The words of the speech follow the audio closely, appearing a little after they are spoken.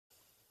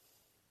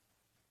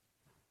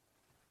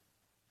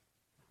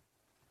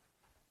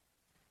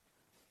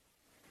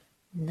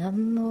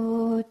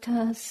Namo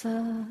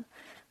tassa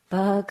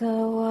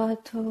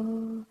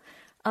bhagavato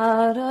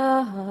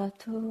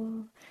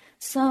arahato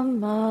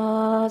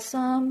samma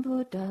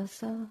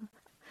sambuddhassa.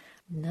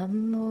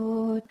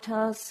 Namo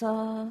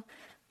tassa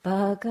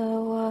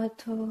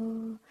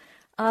bhagavato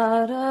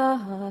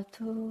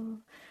arahato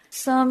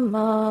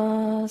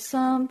samma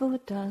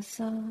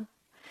sambuddhassa.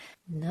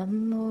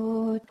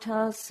 Namo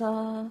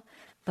tassa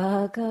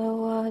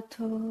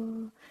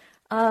bhagavato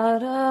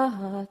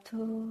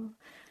arahato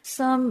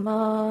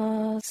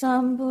samma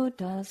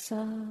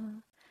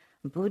sambuddhassa.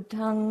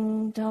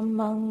 Buddhang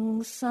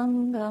dhammang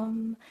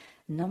sangham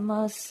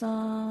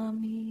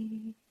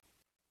namasami.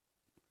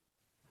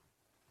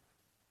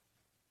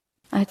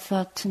 I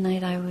thought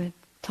tonight I would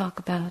talk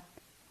about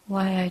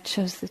why I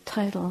chose the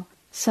title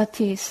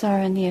Sati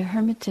Saraniya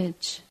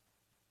Hermitage.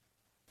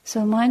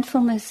 So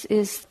mindfulness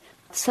is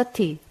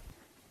sati,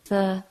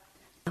 the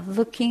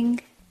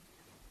looking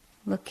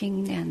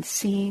and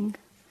seeing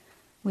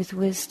with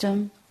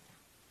wisdom,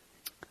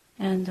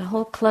 and a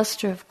whole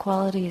cluster of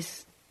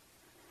qualities,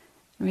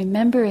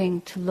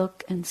 remembering to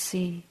look and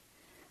see,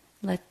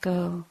 let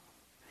go,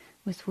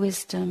 with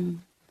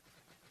wisdom,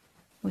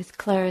 with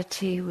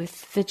clarity,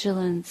 with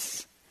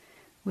vigilance,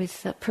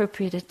 with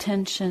appropriate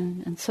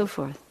attention, and so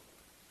forth.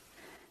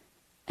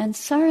 And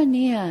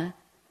saraniya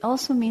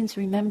also means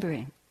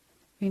remembering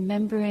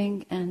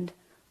and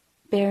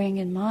bearing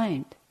in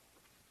mind.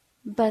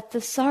 But the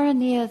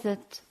saraniya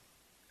that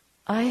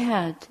I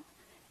had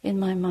in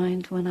my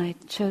mind when I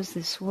chose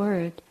this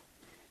word,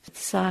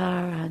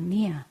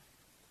 saraniya.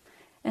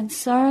 And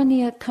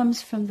saraniya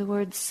comes from the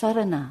word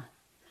sarana.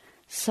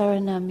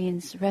 Sarana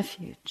means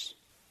refuge.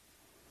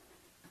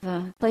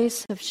 The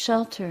place of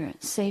shelter,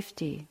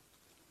 safety,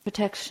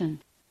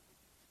 protection.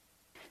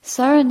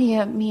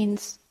 Saraniya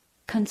means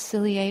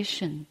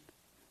conciliation.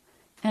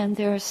 And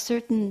there are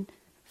certain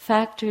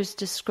factors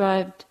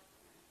described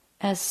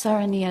as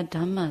saraniya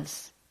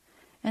dhammas.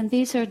 And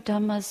these are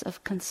dhammas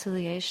of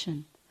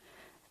conciliation.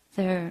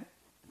 They're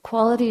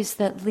qualities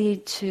that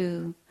lead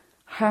to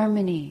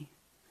harmony,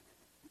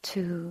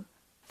 to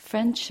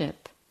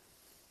friendship,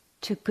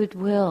 to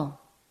goodwill,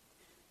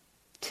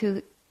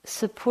 to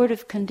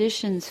supportive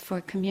conditions for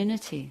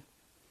community.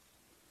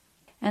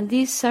 And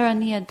these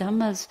saraniya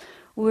dhammas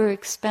were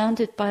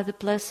expounded by the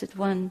Blessed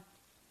One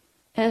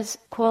as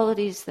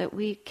qualities that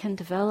we can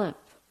develop,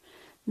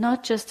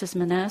 not just as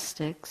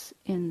monastics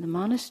in the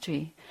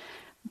monastery,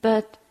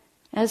 but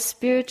as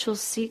spiritual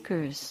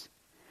seekers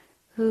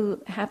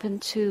who happen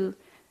to,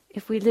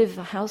 if we live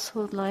a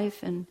household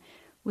life and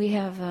we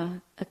have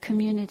a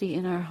community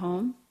in our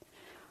home,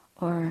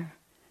 or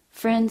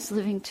friends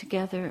living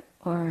together,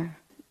 or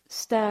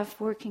staff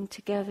working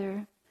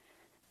together,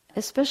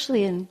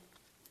 especially in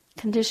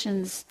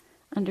conditions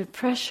under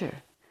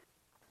pressure.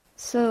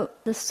 So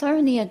the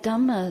saraniya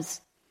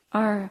dhammas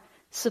are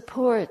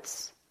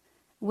supports,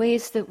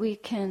 ways that we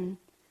can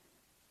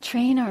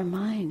train our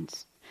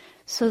minds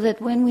so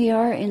that when we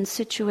are in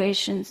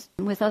situations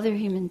with other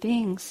human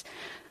beings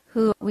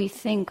who we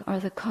think are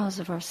the cause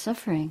of our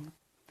suffering,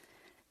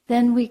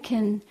 then we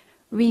can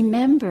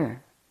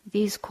remember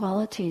these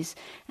qualities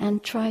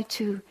and try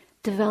to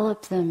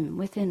develop them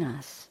within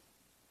us.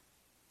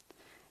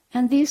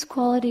 And these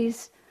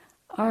qualities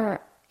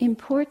are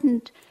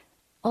important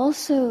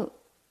also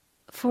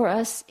for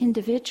us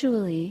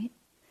individually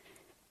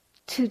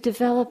to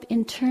develop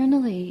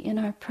internally in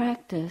our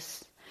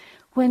practice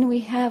when we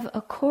have a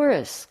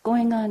chorus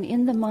going on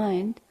in the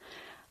mind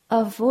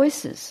of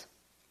voices.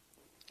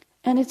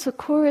 And it's a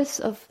chorus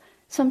of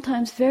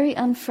sometimes very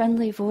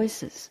unfriendly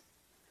voices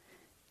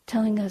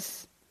telling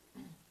us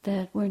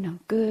that we're no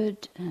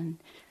good and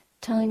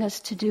telling us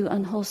to do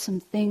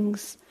unwholesome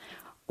things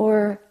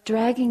or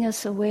dragging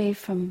us away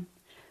from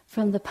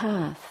the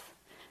path,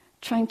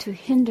 trying to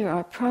hinder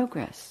our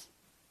progress.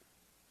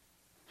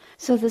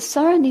 So the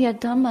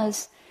saraniya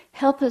dhammas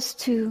help us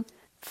to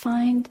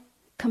find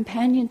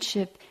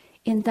companionship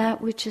in that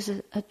which is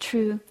a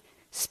true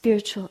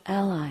spiritual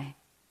ally.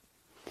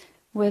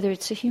 Whether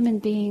it's a human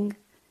being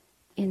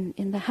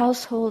in the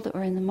household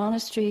or in the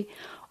monastery,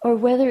 or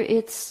whether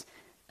it's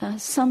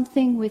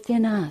something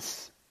within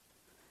us,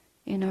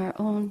 in our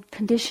own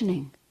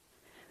conditioning.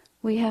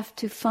 We have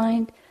to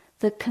find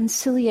the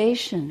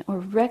conciliation or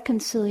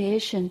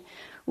reconciliation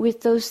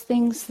with those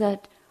things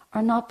that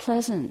are not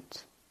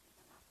pleasant,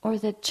 or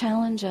that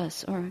challenge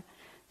us or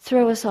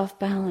throw us off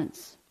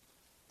balance.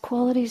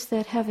 Qualities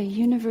that have a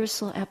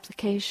universal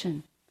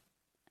application.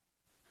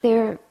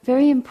 They're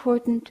very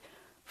important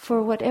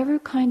for whatever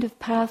kind of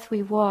path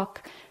we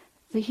walk.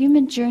 The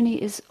human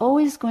journey is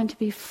always going to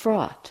be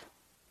fraught.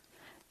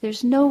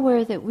 There's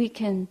nowhere that we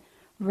can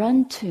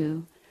run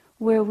to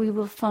where we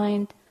will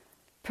find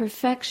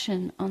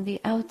perfection on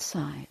the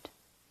outside.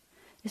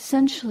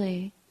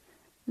 Essentially,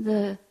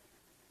 the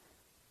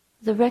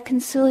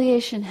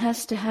reconciliation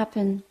has to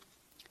happen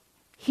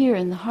here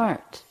in the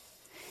heart.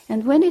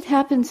 And when it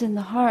happens in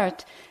the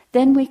heart,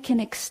 then we can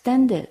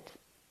extend it.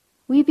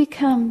 We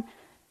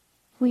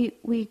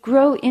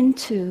grow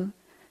into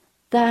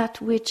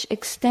that which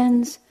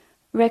extends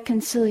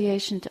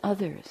reconciliation to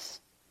others,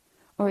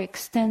 or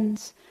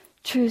extends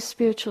true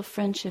spiritual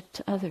friendship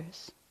to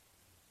others.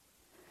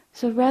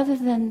 So rather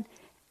than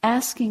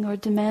asking or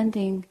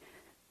demanding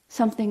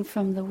something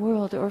from the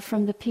world or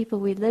from the people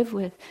we live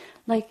with,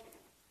 like,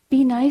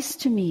 be nice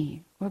to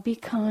me, or be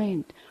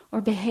kind, or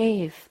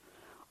behave,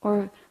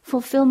 or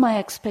fulfill my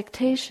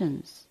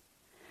expectations,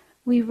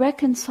 we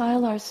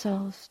reconcile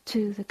ourselves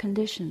to the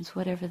conditions,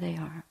 whatever they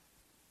are.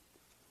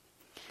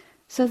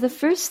 So the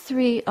first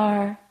three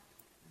are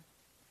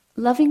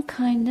loving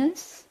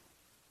kindness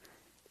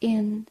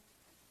in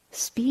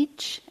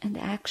speech and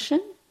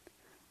action,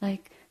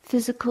 like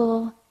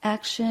physical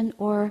action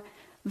or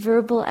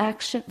verbal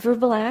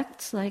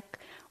acts, like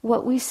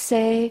what we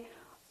say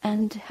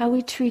and how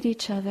we treat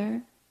each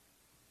other,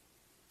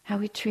 how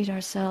we treat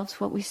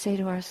ourselves, what we say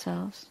to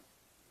ourselves.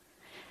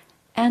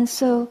 And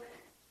so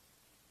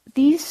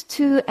these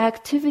two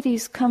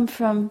activities come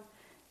from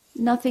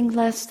nothing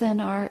less than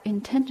our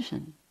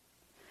intention.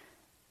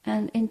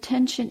 And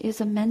intention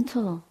is a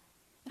mental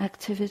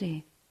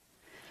activity.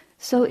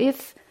 So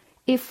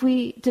if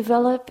we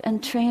develop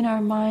and train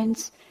our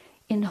minds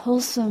in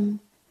wholesome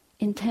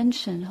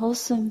intention,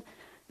 wholesome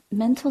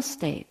mental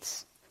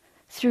states,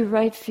 through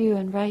right view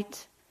and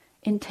right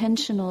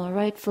intentional or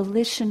right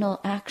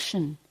volitional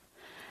action,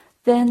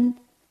 then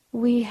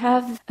we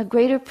have a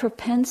greater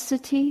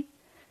propensity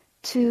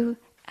to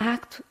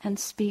act and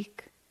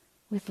speak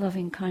with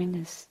loving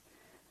kindness,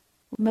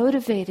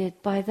 motivated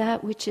by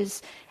that which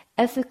is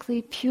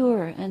ethically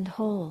pure and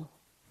whole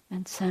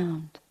and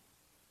sound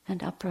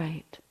and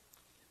upright.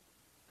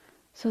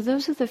 So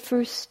those are the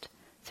first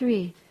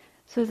three.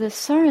 So the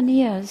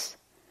saraniyas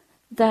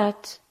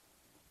that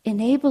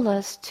enable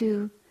us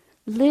to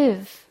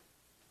live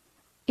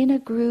in a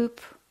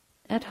group,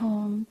 at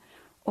home,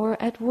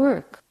 or at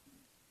work,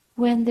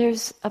 when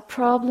there's a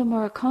problem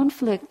or a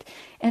conflict,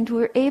 and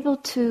we're able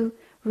to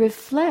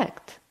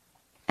reflect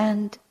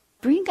and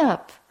bring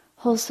up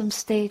wholesome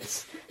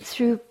states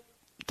through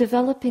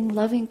developing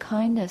loving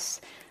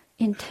kindness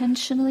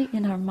intentionally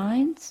in our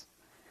minds,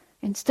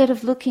 instead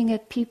of looking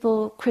at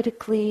people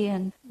critically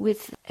and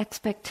with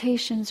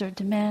expectations or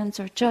demands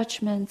or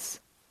judgments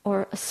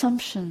or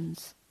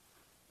assumptions.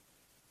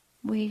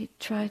 We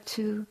try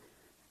to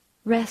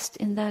rest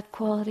in that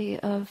quality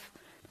of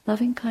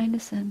loving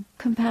kindness and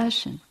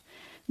compassion,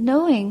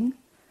 knowing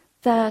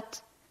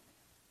that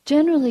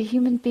generally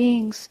human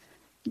beings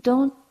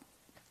don't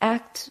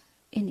act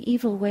in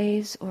evil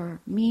ways or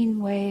mean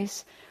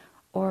ways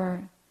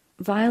or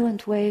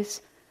violent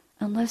ways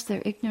unless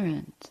they're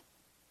ignorant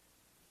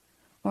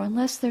or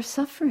unless they're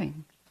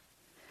suffering.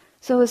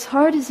 So as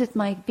hard as it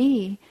might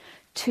be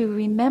to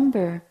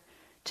remember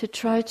to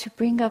try to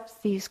bring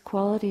up these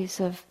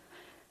qualities of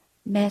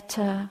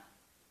metta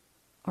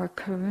or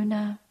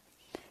karuna,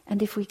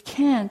 and if we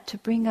can't, to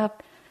bring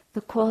up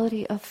the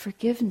quality of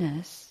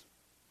forgiveness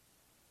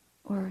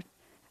or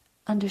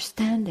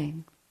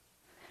understanding,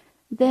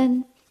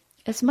 then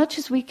as much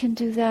as we can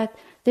do that,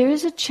 there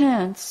is a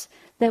chance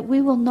that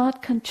we will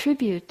not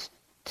contribute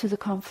to the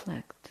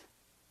conflict.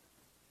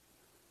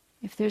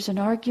 If there's an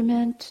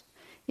argument,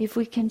 if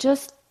we can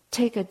just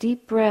take a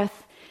deep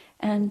breath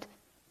and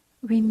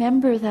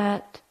remember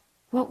that,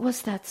 what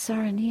was that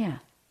saraniya,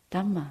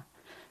 Dhamma,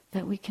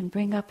 that we can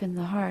bring up in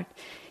the heart?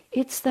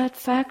 It's that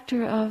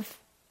factor of,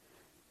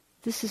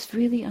 this is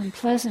really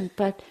unpleasant,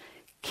 but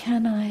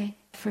can I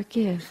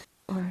forgive?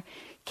 Or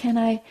can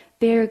I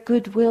bear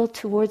goodwill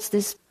towards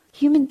this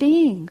human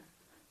being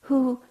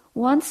who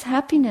wants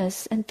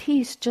happiness and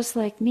peace just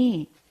like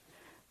me,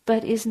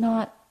 but is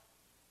not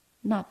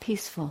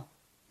peaceful,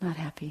 not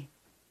happy?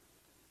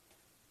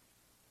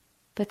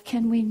 But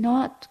can we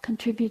not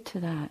contribute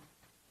to that?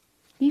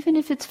 Even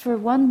if it's for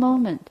one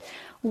moment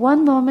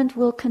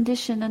will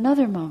condition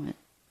another moment.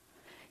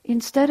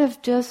 Instead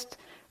of just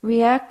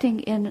reacting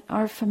in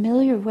our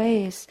familiar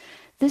ways,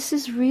 this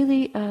is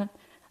really a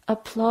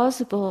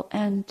plausible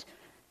and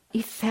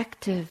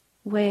effective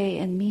way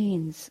and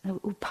means,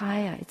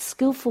 upaya, it's a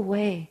skillful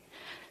way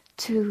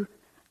to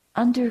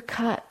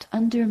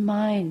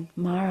undermine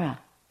Mara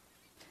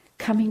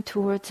coming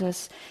towards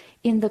us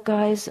in the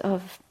guise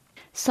of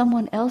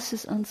someone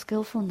else's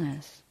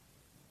unskillfulness.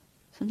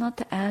 So not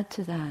to add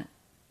to that.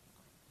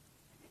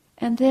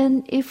 And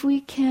then if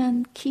we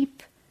can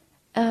keep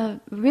a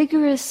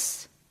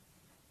rigorous,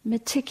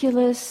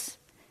 meticulous,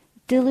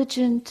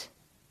 diligent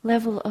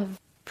level of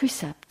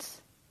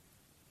precepts,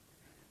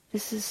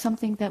 this is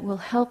something that will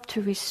help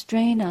to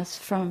restrain us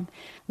from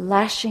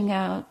lashing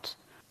out,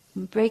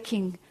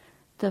 breaking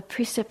the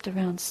precept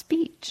around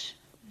speech.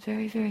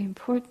 Very, very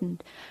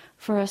important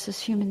for us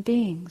as human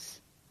beings.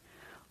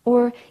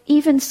 Or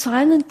even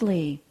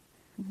silently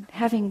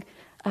having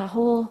a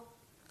whole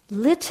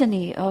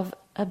litany of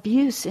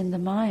abuse in the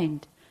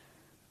mind.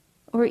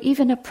 Or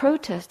even a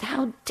protest.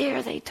 How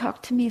dare they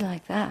talk to me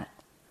like that?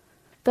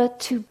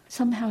 But to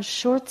somehow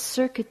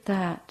short-circuit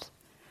that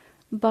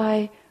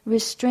by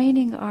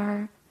restraining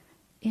our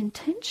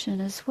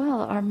intention as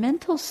well, our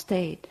mental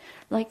state,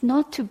 like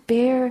not to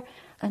bear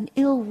an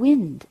ill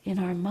wind in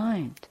our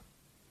mind.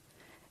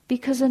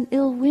 because an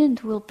ill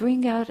wind will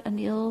bring out an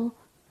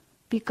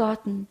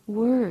ill-begotten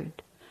word,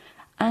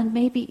 and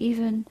maybe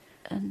even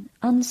an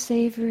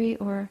unsavory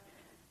or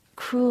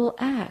cruel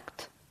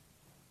act.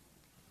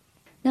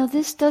 Now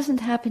this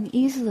doesn't happen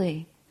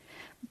easily,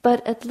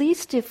 but at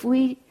least if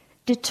we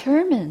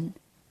determine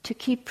to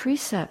keep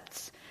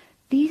precepts,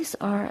 these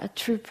are a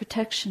true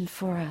protection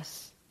for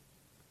us.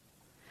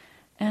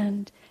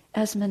 And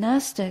as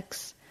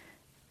monastics,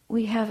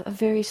 we have a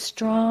very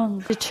strong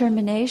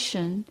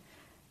determination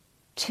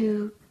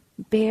to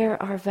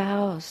bear our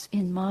vows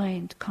in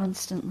mind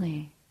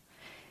constantly.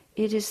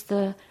 It is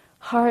the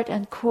heart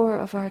and core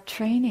of our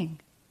training.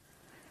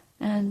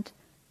 And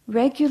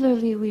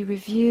regularly we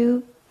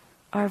review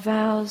our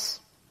vows,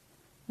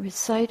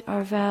 recite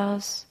our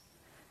vows,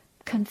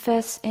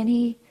 confess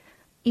any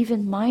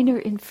even minor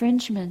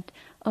infringement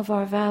of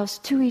our vows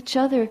to each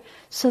other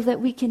so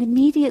that we can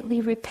immediately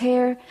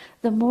repair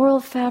the moral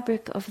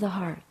fabric of the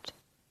heart,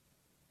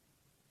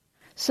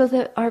 so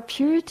that our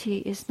purity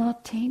is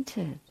not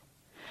tainted.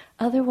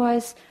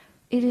 Otherwise,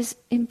 it is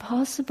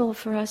impossible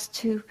for us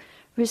to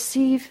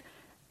receive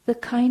the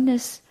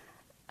kindness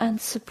and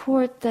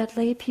support that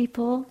lay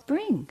people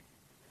bring.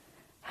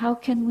 How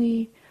can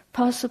we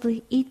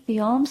possibly eat the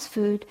alms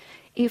food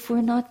if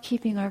we're not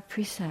keeping our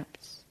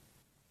precepts?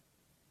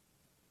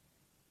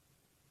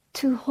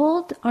 To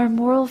hold our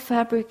moral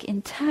fabric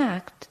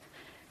intact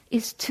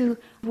is to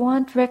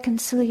want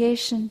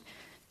reconciliation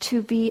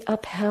to be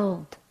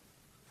upheld.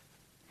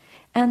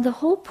 And the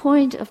whole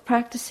point of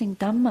practicing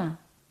Dhamma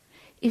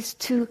is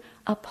to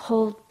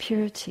uphold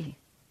purity.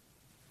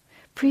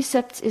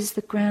 Precepts is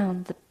the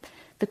ground,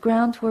 the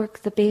groundwork,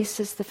 the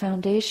basis, the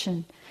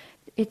foundation.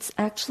 It's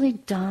actually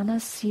dana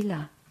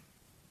sila.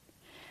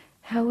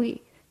 How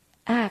we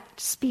act,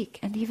 speak,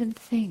 and even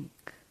think.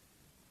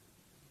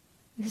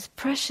 This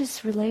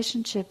precious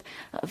relationship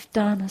of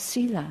dana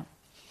sila,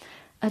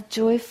 a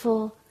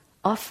joyful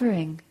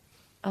offering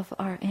of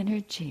our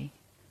energy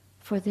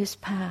for this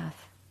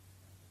path.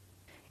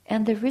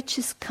 And the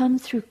riches come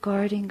through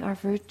guarding our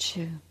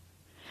virtue.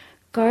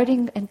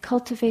 Guarding and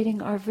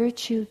cultivating our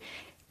virtue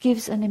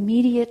gives an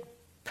immediate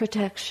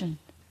protection.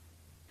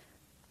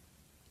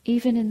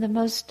 Even in the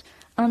most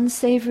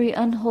unsavory,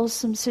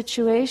 unwholesome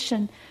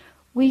situation,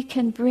 we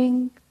can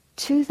bring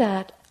to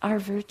that our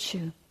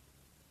virtue.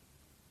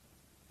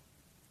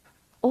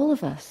 All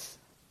of us,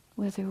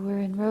 whether we're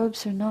in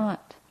robes or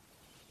not.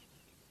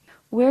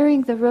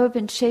 Wearing the robe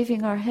and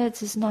shaving our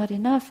heads is not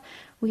enough.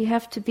 We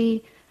have to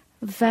be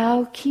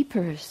vow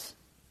keepers.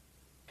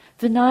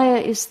 Vinaya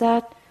is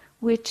that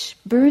which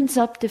burns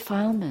up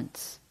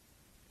defilements.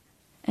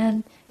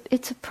 And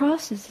it's a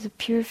process, it's a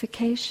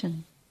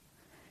purification.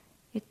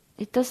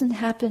 It doesn't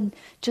happen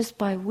just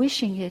by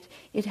wishing it,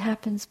 it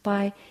happens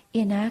by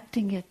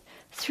enacting it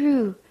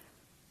through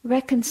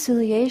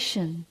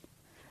reconciliation.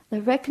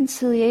 The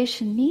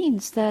reconciliation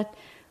means that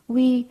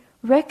we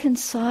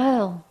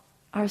reconcile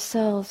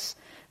ourselves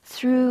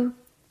through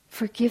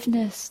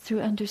forgiveness, through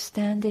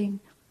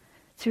understanding,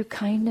 through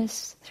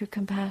kindness, through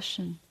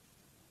compassion.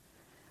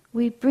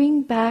 We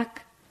bring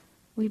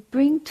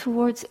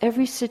towards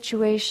every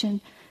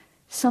situation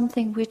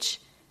something which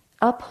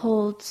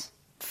upholds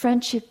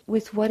friendship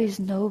with what is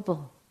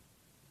noble.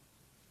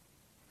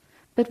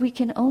 But we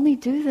can only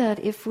do that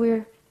if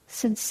we're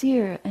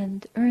sincere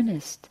and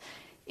earnest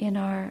in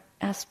our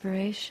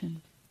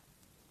aspiration.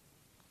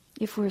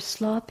 If we're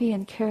sloppy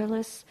and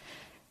careless,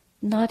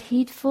 not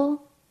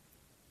heedful,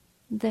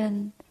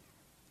 then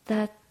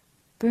that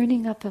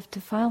burning up of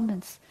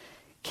defilements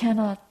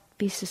cannot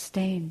be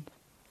sustained.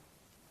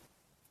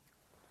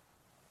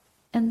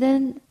 And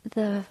then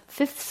the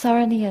fifth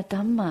Saraniya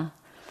Dhamma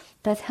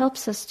that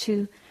helps us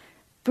to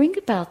bring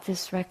about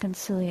this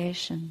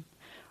reconciliation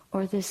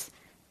or this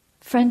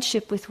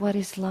friendship with what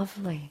is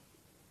lovely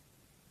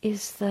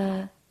is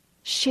the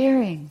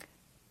sharing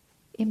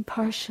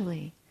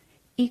impartially,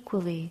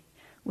 equally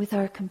with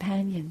our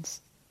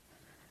companions,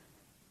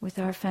 with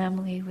our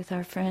family, with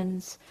our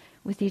friends,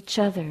 with each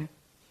other.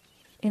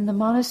 In the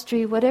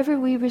monastery, whatever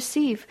we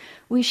receive,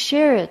 we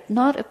share it,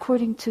 not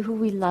according to who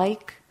we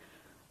like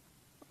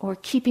or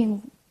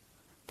keeping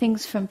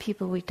things from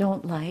people we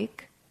don't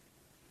like,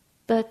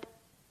 but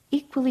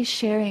equally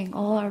sharing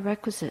all our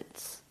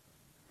requisites.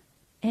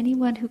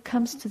 Anyone who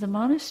comes to the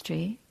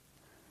monastery,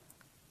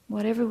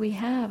 whatever we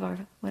have, or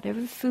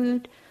whatever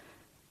food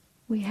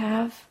we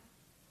have,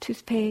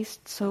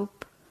 toothpaste,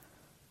 soap,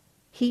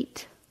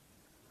 heat,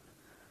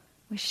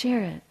 we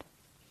share it.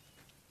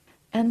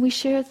 And we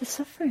share the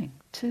suffering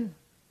too.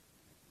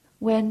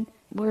 When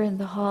we're in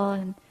the hall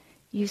and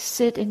you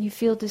sit and you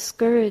feel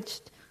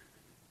discouraged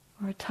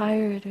or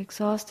tired or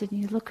exhausted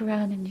and you look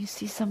around and you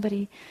see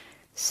somebody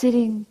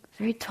sitting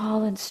very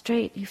tall and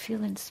straight, you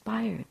feel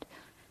inspired.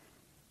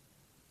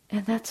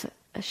 And that's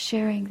a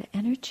sharing the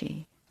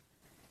energy.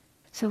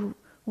 So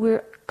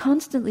we're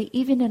constantly,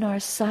 even in our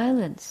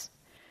silence,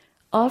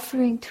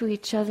 offering to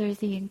each other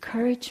the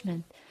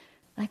encouragement,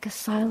 like a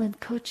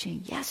silent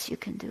coaching. Yes, you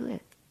can do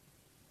it.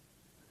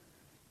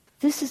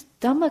 This is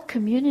Dhamma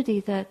community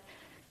that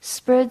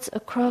spreads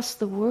across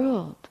the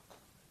world.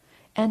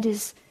 and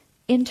is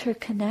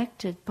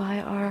interconnected by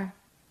our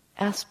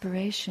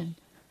aspiration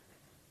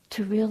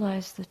to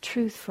realize the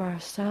truth for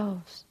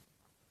ourselves.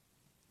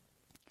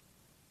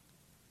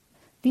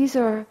 These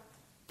are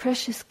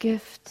precious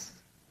gifts,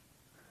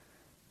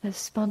 the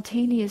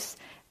spontaneous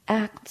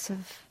acts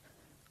of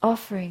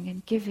offering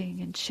and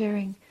giving and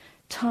sharing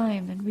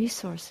time and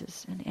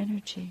resources and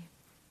energy.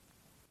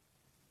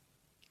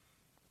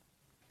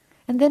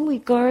 And then we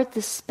guard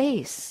the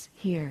space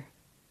here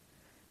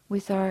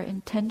with our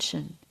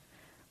intention,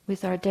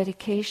 with our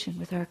dedication,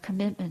 with our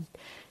commitment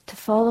to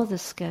follow the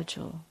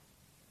schedule.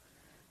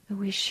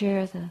 We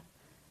share the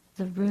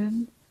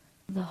room,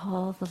 the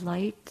hall, the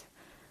light,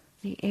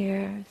 the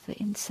air, the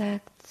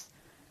insects,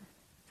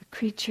 the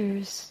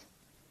creatures,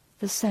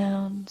 the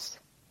sounds,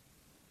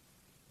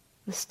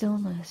 the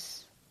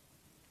stillness,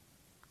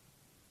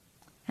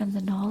 and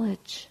the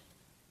knowledge,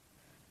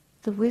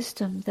 the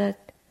wisdom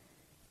that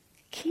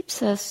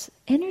keeps us,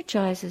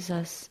 energizes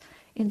us,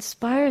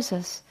 inspires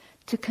us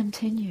to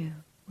continue.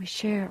 We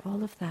share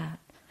all of that.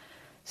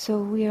 So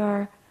we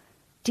are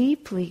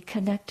deeply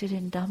connected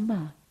in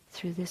Dhamma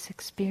through this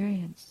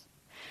experience.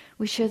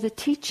 We share the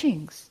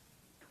teachings.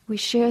 We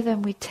share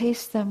them, we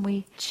taste them,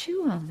 we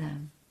chew on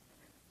them.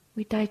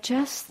 We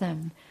digest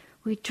them.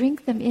 We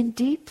drink them in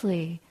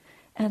deeply.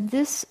 And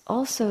this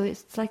also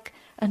is like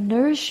a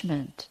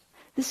nourishment.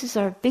 This is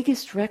our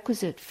biggest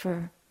requisite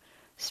for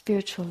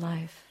spiritual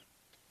life.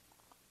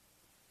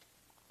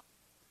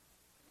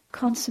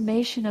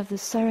 Consummation of the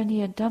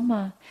Saraniya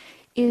Dhamma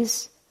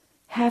is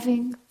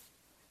having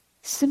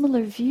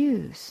similar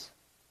views.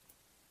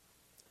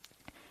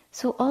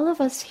 So all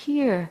of us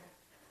here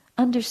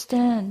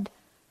understand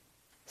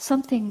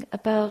something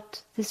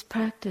about this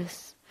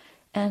practice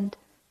and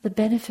the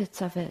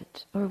benefits of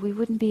it, or we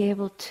wouldn't be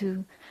able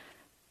to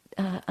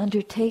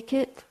undertake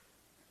it,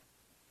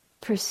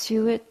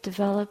 pursue it,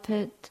 develop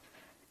it,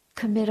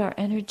 commit our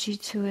energy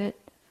to it.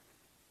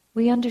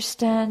 We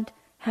understand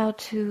how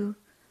to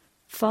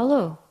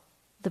follow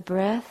the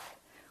breath.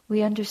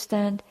 We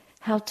understand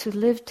how to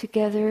live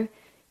together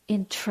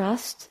in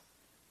trust,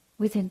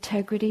 with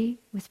integrity,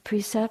 with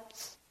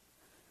precepts.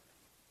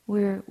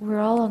 We're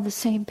all on the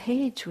same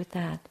page with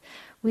that.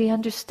 We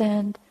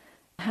understand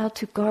how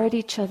to guard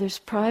each other's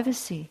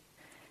privacy,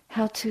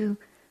 how to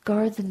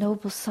guard the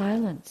noble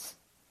silence.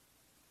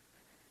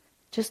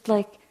 Just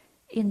like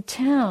in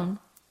town,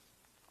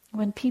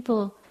 when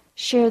people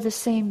share the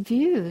same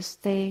views,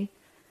 when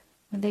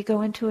they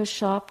go into a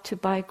shop to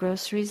buy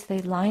groceries, they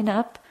line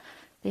up.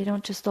 They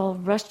don't just all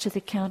rush to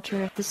the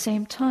counter at the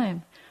same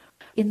time.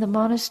 In the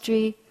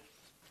monastery,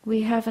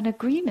 we have an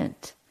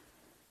agreement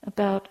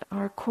about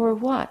our core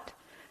what,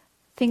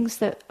 things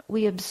that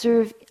we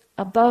observe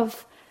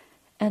above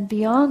and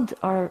beyond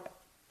our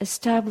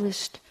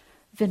established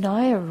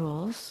Vinaya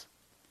rules,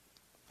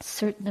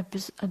 certain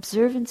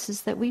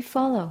observances that we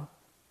follow.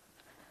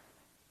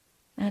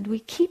 And we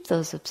keep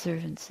those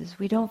observances,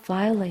 we don't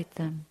violate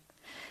them.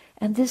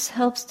 And this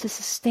helps to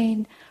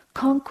sustain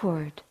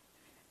concord,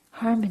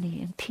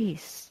 harmony and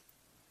peace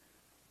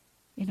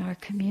in our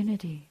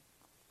community.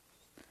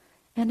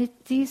 And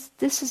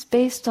this is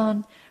based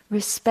on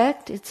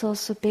respect. It's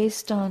also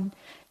based on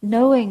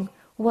knowing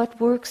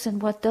what works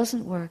and what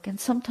doesn't work. And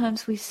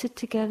sometimes we sit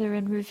together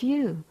and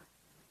review.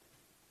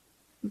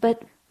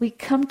 But we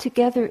come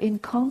together in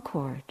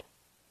concord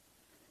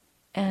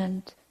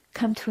and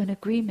come to an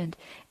agreement.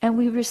 And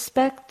we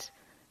respect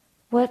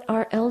what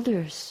our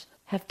elders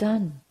have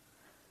done.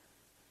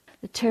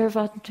 The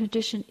Theravada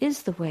tradition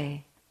is the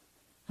way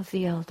of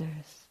the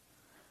elders.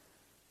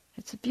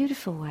 It's a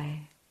beautiful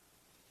way.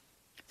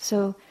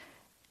 So,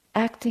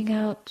 acting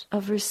out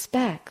of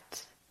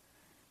respect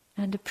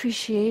and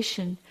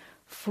appreciation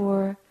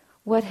for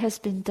what has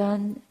been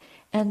done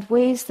and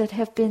ways that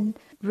have been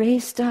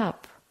raised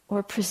up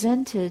or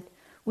presented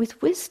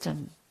with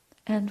wisdom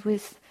and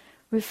with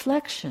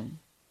reflection.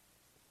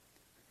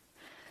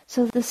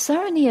 So the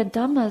Saraniya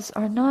Dhammas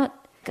are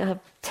not a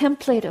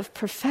template of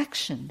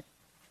perfection,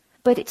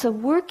 but it's a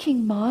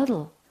working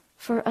model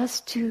for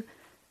us to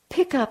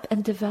pick up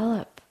and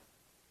develop.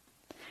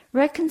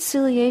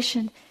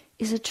 Reconciliation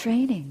is a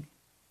training.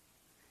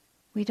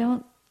 We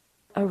don't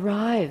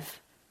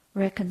arrive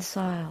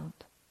reconciled,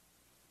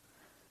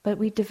 but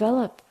we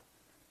develop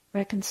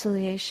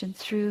reconciliation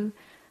through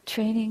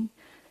training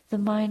the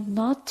mind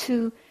not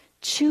to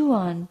chew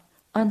on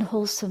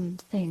unwholesome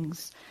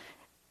things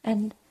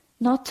and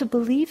not to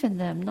believe in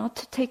them, not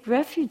to take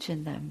refuge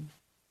in them,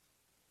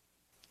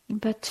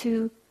 but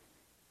to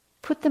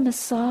put them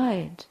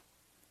aside,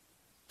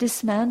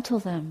 dismantle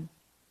them.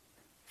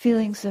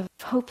 Feelings of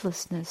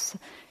hopelessness,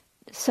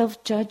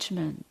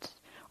 self-judgment,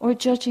 or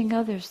judging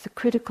others, the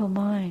critical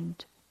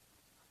mind.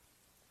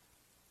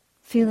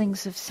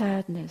 Feelings of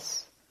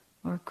sadness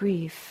or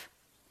grief.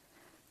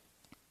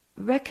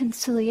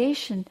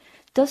 Reconciliation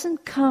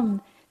doesn't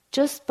come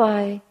just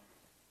by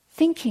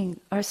thinking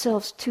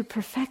ourselves to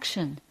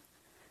perfection.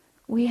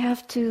 We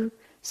have to,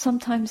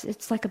 sometimes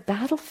it's like a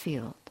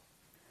battlefield,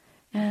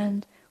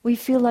 and we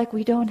feel like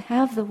we don't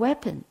have the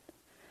weapon.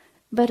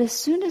 But as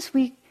soon as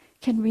we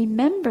can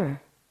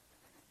remember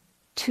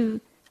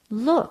to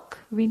look,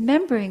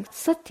 remembering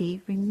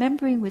sati,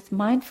 remembering with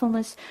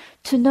mindfulness,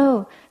 to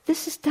know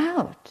this is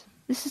doubt.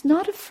 This is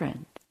not a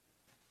friend.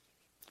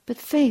 But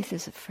faith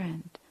is a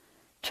friend.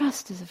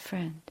 Trust is a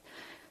friend.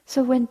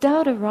 So when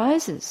doubt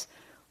arises,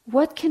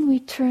 what can we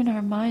turn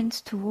our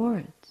minds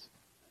towards?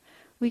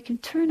 We can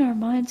turn our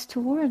minds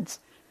towards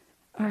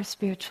our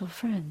spiritual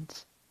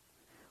friends.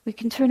 We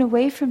can turn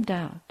away from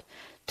doubt,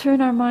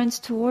 turn our minds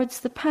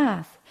towards the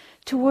path,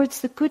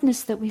 towards the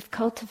goodness that we've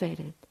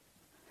cultivated,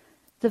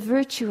 the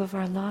virtue of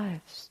our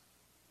lives,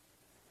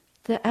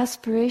 the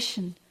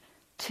aspiration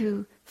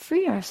to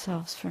free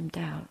ourselves from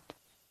doubt.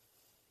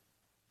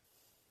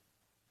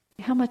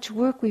 How much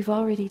work we've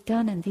already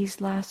done in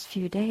these last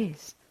few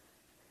days.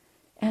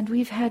 And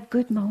we've had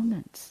good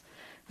moments,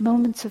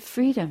 moments of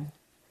freedom.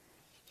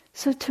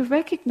 So to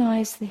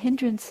recognize the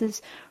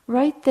hindrances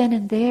right then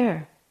and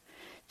there,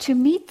 to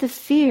meet the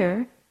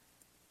fear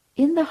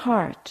in the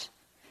heart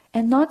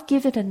and not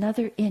give it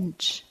another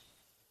inch,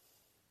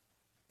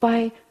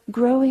 by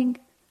growing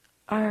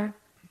our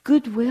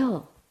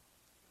goodwill,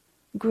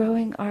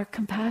 growing our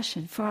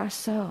compassion for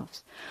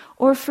ourselves,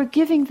 or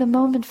forgiving the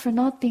moment for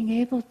not being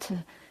able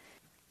to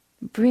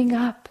bring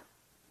up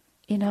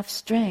enough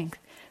strength,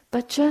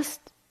 but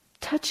just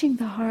touching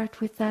the heart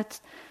with that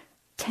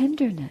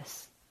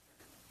tenderness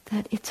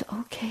that it's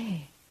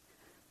okay.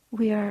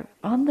 We are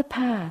on the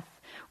path.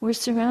 We're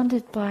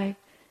surrounded by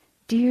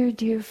dear,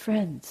 dear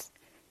friends,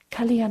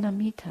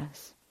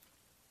 kalyanamitas.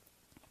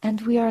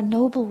 And we are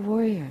noble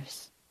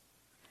warriors,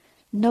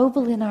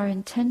 noble in our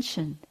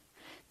intention,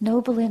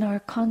 noble in our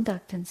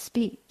conduct and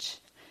speech.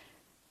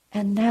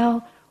 And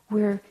now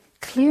we're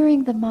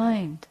clearing the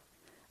mind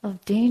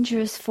of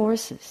dangerous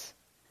forces.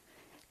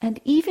 And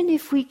even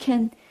if we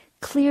can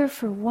clear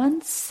for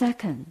 1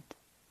 second,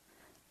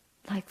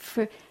 like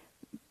for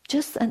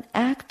just an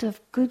act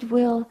of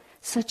goodwill,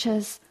 such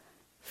as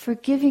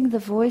forgiving the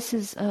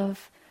voices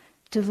of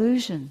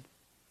delusion,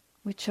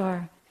 which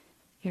are,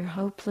 you're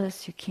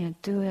hopeless, you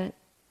can't do it,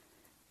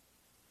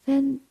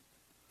 then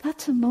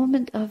that's a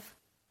moment of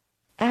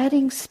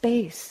adding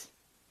space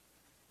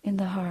in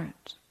the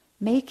heart,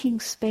 making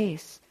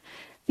space.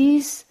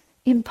 These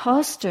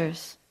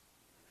imposters,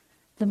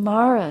 the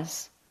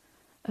maras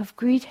of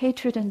greed,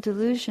 hatred, and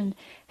delusion,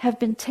 have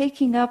been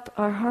taking up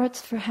our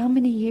hearts for how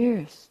many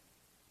years?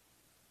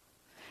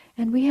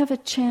 And we have a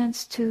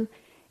chance to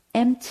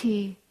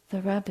empty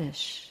the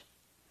rubbish,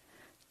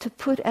 to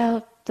put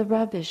out the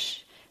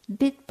rubbish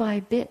bit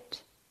by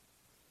bit.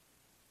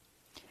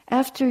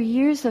 After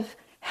years of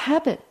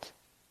habit,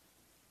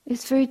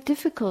 it's very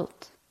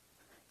difficult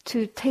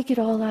to take it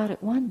all out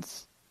at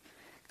once,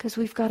 because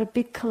we've got a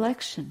big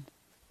collection.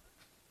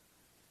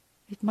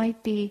 It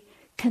might be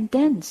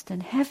condensed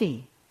and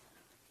heavy,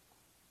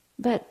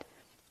 but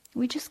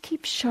we just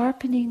keep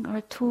sharpening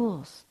our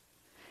tools,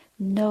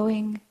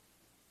 knowing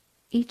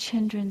each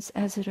hindrance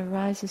as it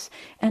arises,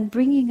 and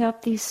bringing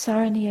up these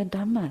saraniya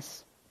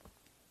dhammas.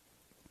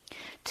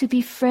 To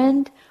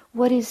befriend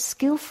what is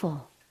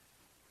skillful,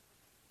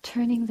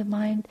 turning the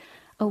mind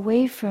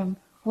away from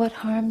what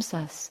harms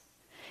us,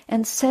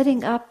 and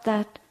setting up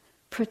that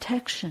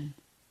protection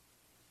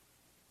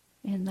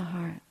in the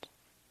heart,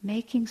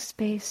 making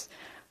space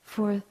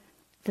for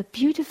the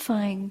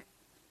beautifying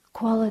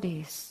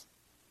qualities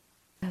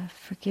of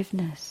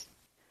forgiveness.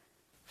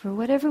 For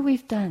whatever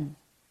we've done,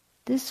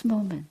 this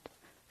moment,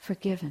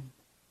 forgiven.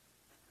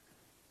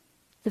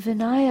 The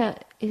Vinaya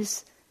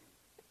is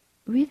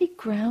really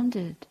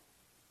grounded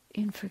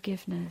in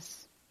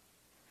forgiveness.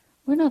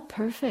 We're not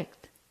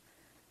perfect.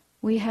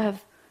 We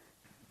have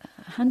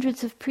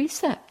hundreds of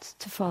precepts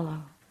to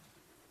follow.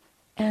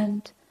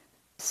 And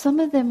some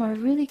of them are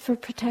really for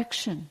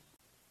protection.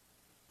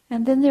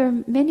 And then there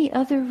are many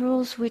other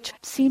rules which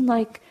seem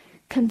like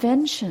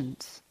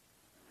conventions,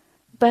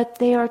 but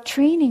they are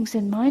trainings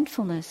in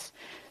mindfulness.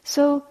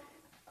 So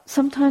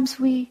sometimes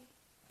we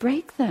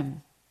break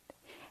them.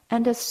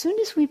 And as soon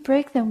as we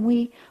break them,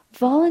 we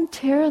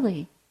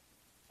voluntarily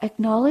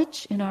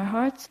acknowledge in our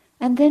hearts,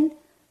 and then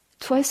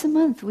twice a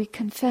month we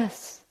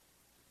confess.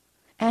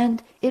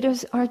 And it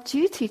is our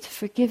duty to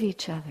forgive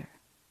each other.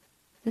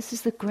 This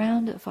is the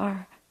ground of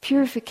our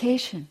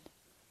purification,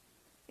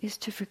 is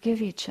to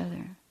forgive each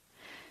other.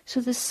 So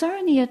the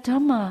saraniya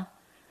dhamma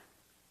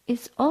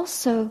is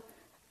also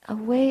a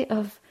way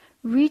of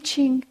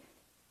reaching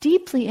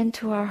deeply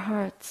into our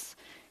hearts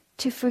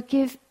to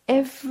forgive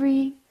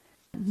every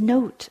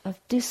note of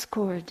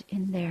discord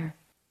in there,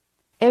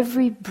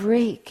 every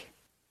break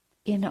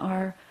in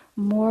our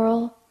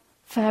moral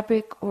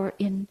fabric or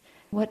in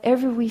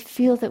whatever we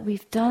feel that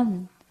we've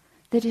done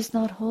that is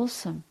not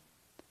wholesome,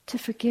 to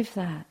forgive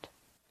that.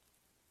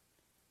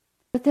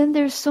 But then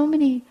there's so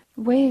many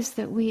ways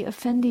that we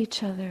offend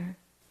each other,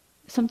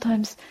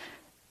 sometimes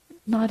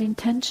not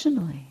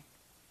intentionally,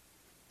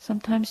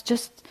 sometimes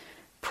just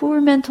poor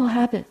mental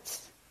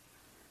habits,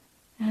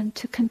 and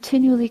to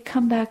continually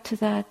come back to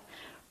that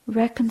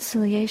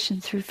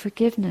reconciliation through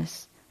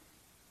forgiveness,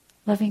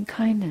 loving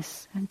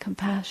kindness, and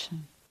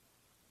compassion.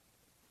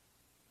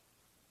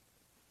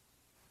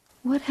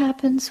 What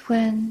happens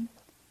when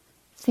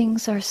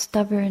things are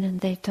stubborn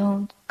and they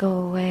don't go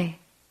away?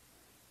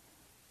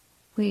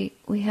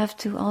 We have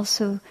to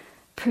also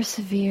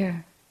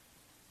persevere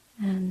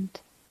and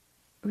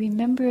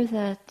remember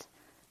that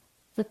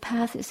the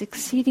path is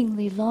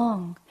exceedingly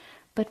long,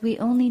 but we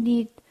only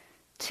need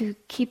to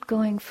keep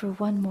going for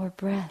one more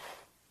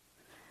breath.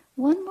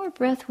 One more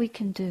breath we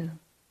can do.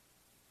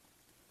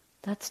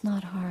 That's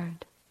not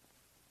hard.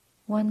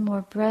 One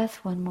more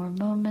breath, one more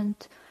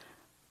moment,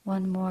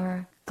 one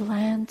more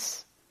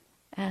glance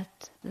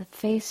at the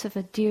face of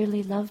a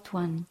dearly loved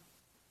one.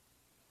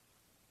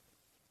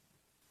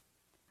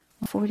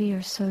 40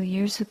 or so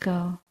years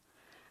ago,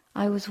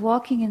 I was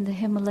walking in the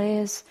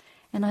Himalayas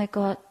and I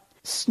got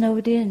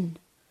snowed in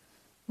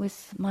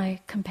with my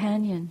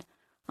companion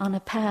on a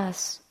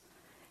pass,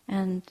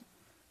 and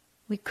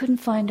we couldn't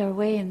find our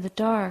way in the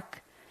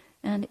dark,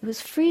 and it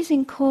was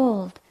freezing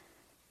cold,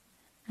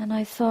 and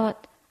I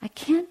thought, I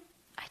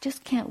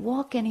just can't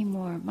walk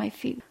anymore. My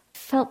feet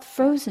felt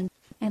frozen,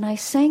 and I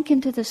sank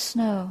into the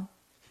snow,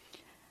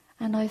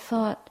 and I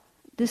thought,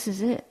 this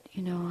is it,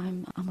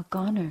 I'm a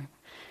goner.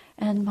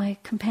 And my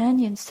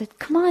companion said,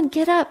 come on,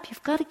 get up,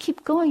 you've got to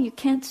keep going, you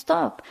can't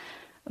stop,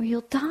 or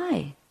you'll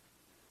die.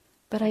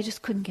 But I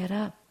just couldn't get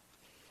up.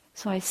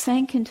 So I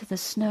sank into the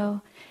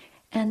snow,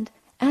 and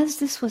as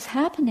this was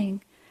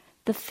happening,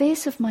 the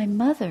face of my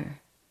mother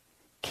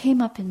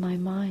came up in my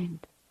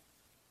mind.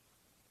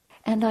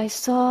 And I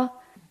saw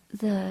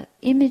the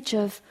image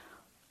of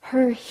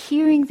her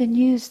hearing the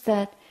news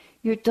that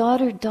your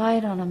daughter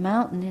died on a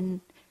mountain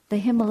in the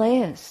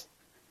Himalayas.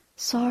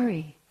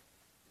 Sorry.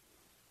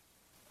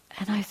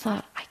 And I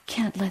thought, I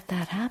can't let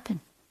that happen.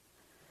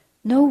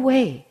 No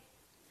way.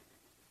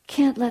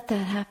 Can't let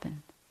that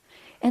happen.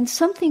 And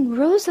something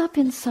rose up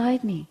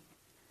inside me.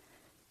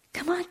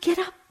 Come on, get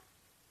up.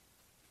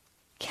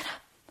 Get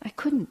up. I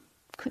couldn't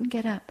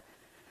get up.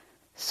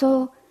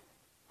 So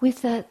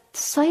with that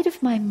sight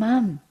of my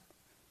mum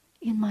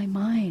in my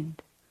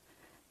mind,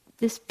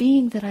 this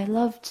being that I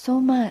loved so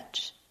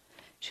much,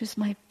 she was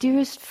my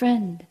dearest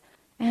friend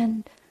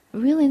and a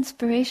real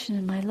inspiration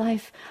in my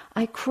life,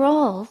 I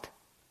crawled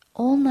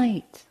all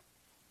night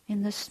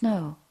in the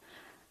snow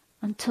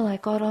until I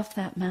got off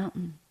that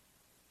mountain.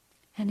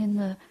 And in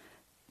the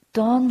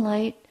dawn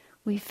light,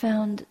 we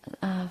found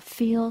a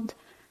field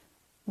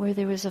where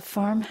there was a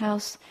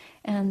farmhouse,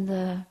 and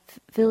the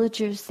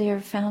villagers there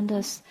found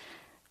us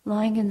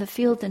lying in the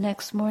field the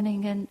next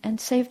morning and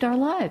saved our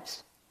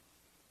lives.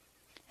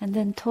 And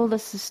then told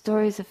us the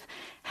stories of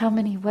how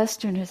many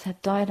Westerners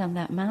had died on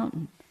that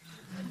mountain.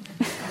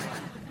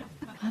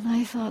 And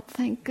I thought,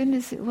 thank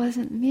goodness it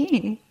wasn't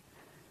me.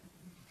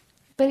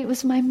 But it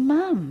was my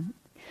mom,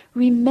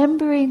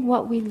 remembering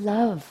what we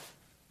love,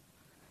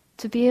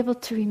 to be able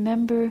to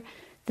remember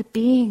the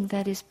being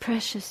that is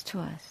precious to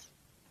us.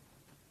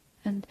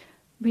 And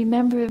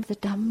remember the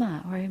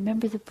Dhamma, or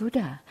remember the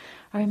Buddha,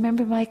 or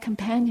remember my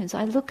companions.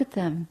 I look at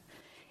them.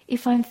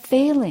 If I'm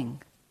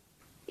failing,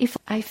 if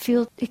I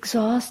feel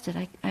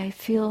exhausted, I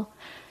feel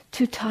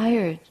too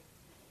tired,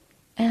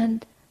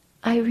 and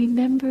I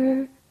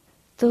remember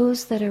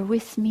those that are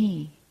with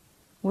me,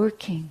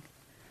 working.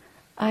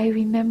 I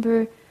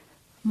remember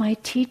my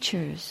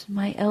teachers,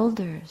 my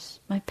elders,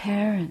 my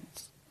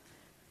parents,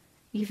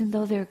 even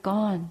though they're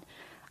gone.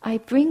 I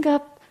bring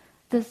up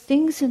the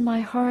things in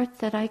my heart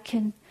that I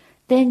can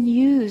then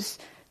use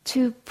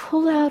to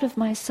pull out of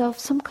myself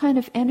some kind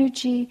of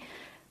energy.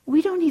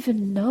 We don't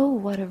even know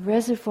what a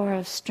reservoir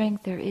of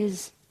strength there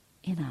is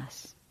in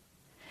us.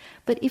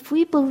 But if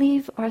we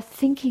believe our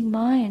thinking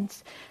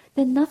minds,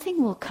 then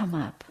nothing will come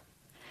up,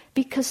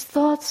 because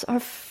thoughts are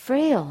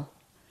frail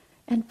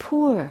and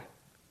poor.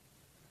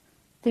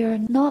 There are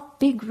not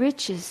big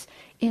riches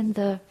in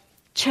the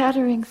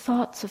chattering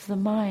thoughts of the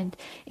mind,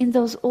 in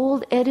those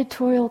old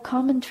editorial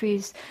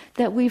commentaries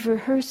that we've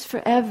rehearsed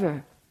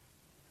forever.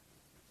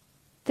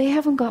 They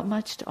haven't got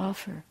much to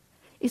offer.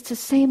 It's the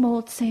same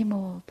old, same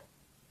old.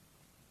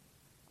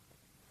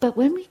 But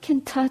when we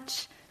can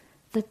touch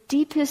the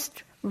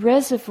deepest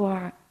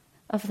reservoir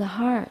of the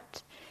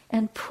heart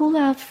and pull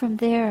out from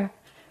there,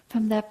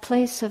 from that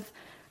place of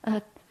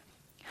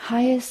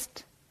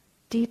highest,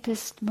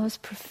 deepest,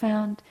 most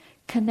profound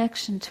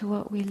connection to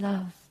what we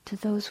love, to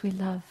those we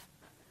love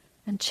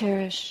and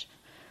cherish,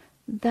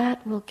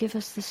 that will give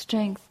us the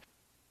strength.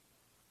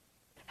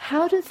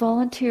 How do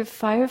volunteer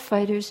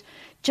firefighters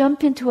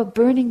jump into a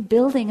burning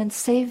building and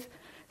save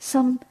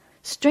some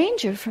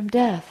stranger from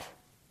death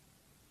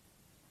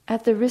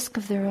at the risk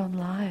of their own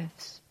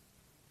lives?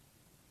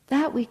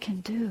 That we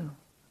can do.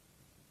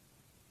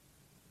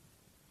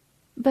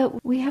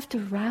 But we have to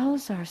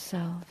rouse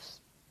ourselves.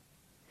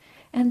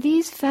 And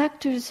these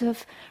factors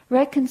of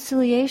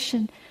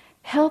reconciliation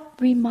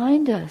help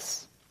remind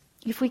us,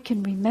 if we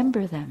can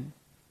remember them,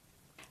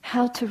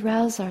 how to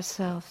rouse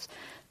ourselves.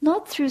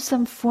 Not through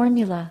some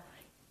formula,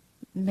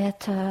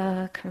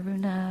 metta,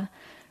 karuna,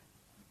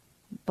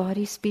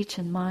 body, speech,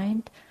 and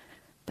mind,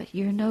 but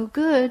you're no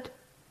good,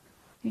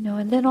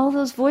 and then all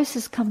those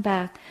voices come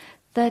back,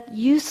 that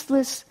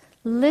useless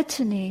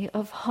litany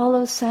of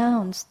hollow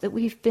sounds that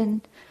we've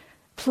been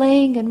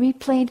playing and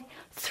replaying,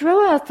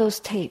 throw out those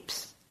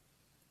tapes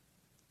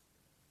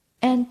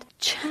and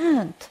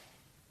chant.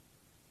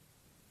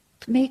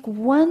 Make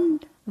one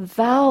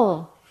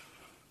vowel,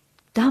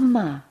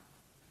 Dhamma,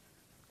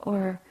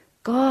 or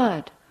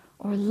God,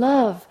 or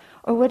love,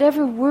 or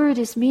whatever word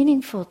is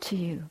meaningful to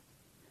you.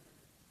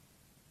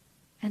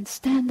 And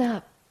stand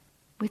up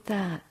with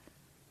that.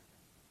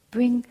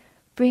 Bring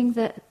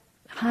the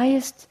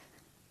highest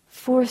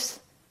force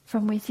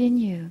from within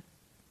you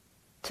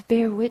to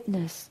bear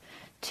witness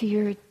to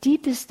your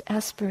deepest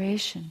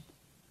aspiration,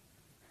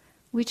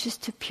 which is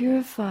to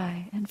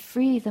purify and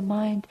free the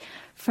mind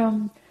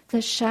from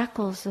the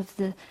shackles of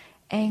the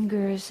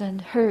angers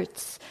and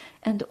hurts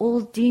and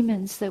old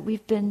demons that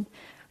we've been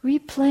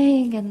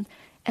replaying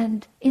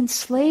and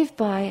enslaved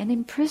by and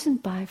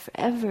imprisoned by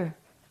forever.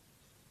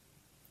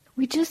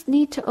 We just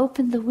need to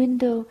open the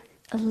window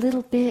a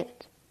little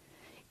bit.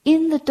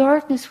 In the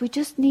darkness, we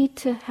just need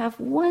to have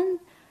one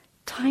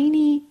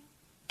tiny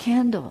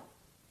candle.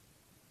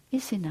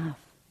 Is enough.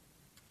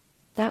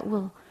 That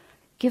will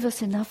give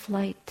us enough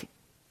light to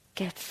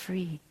get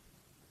free.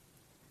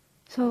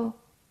 So,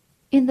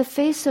 in the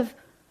face of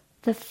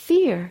the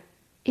fear,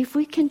 if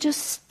we can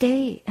just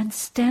stay and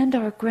stand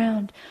our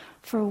ground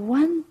for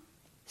 1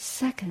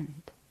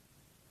 second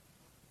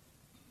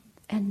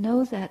and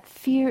know that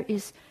fear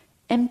is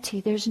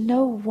empty, there's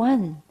no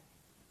one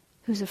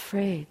who's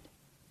afraid.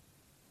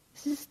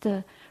 This is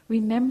the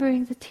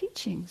remembering the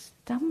teachings,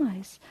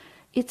 Dhamma.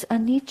 It's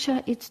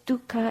anicca, it's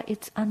dukkha,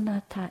 it's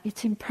anatta,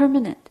 it's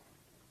impermanent.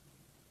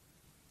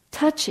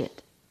 Touch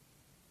it.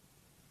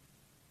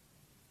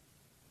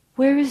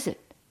 Where is it?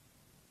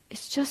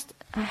 It's just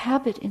a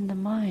habit in the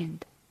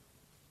mind.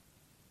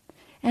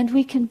 And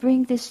we can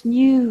bring this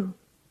new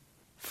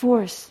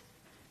force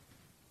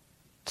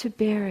to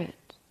bear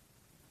it.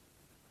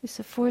 It's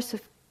a force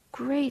of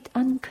great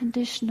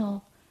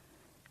unconditional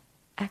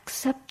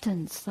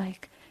acceptance,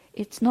 like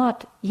it's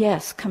not,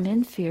 yes, come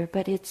in fear,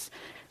 but it's,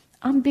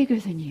 I'm bigger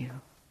than you.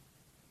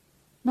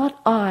 Not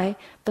I,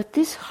 but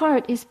this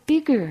heart is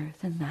bigger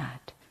than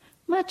that,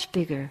 much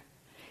bigger.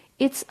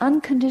 It's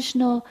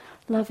unconditional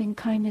loving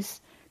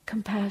kindness,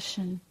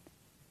 compassion,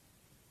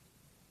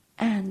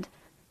 and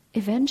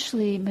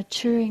eventually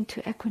maturing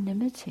to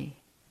equanimity.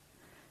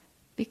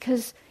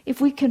 Because if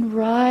we can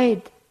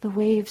ride the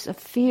waves of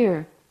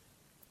fear,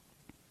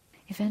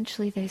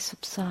 eventually they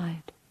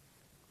subside,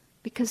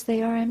 because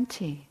they are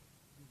empty.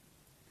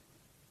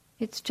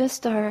 It's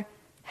just our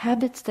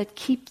habits that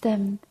keep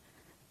them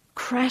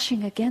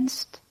crashing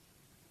against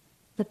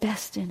the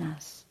best in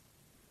us.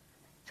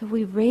 So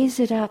we raise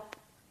it up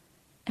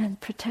and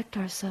protect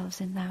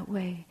ourselves in that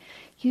way,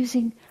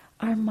 using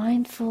our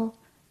mindful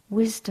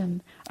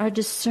wisdom, our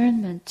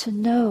discernment to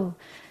know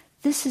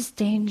this is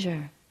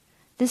danger,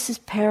 this is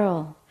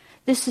peril,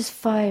 this is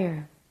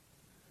fire.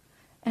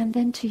 And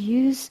then to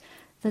use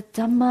the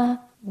Dhamma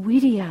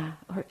virya,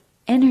 or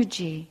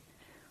energy,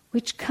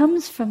 which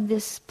comes from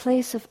this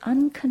place of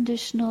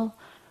unconditional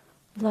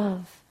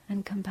love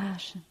and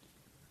compassion,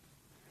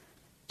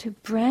 to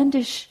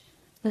brandish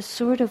the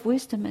sword of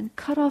wisdom and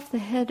cut off the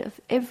head of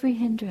every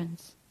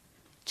hindrance,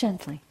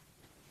 gently,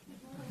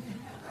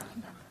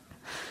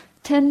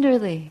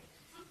 tenderly.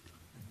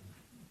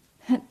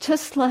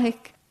 Just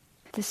like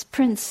this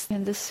prince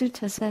in the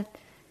suttas that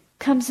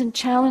comes and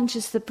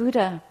challenges the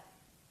Buddha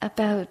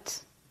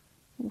about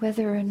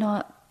whether or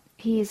not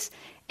he is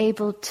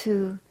able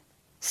to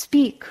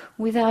speak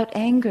without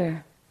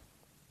anger,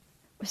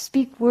 or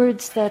speak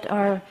words that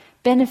are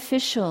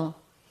beneficial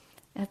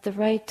at the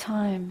right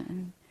time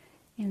and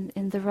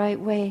in the right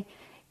way,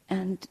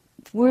 and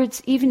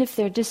words even if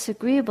they're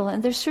disagreeable.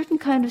 And there's certain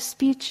kind of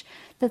speech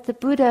that the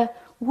Buddha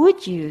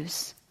would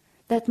use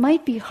that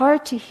might be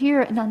hard to hear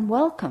and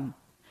unwelcome,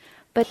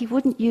 but he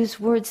wouldn't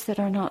use words that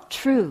are not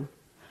true,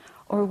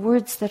 or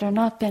words that are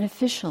not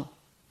beneficial,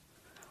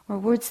 or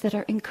words that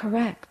are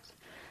incorrect.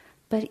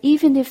 But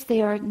even if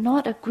they are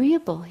not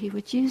agreeable, he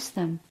would use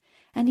them.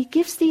 And he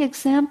gives the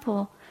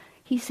example.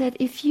 He said,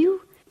 if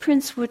you,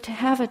 Prince, were to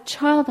have a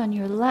child on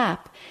your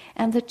lap,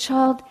 and the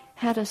child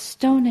had a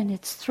stone in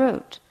its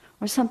throat,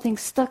 or something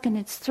stuck in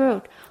its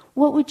throat,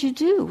 what would you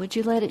do? Would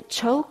you let it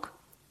choke?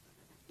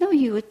 No,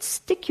 you would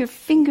stick your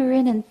finger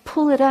in and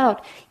pull it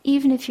out,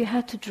 even if you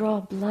had to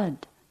draw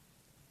blood.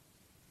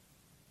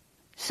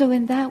 So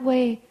in that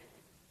way,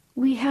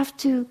 we have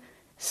to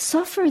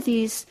suffer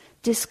these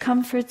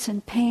discomforts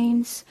and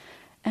pains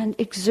and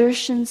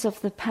exertions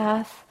of the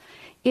path.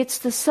 It's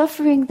the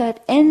suffering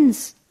that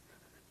ends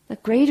the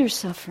greater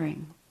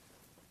suffering.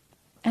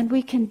 And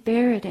we can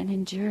bear it and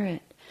endure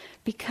it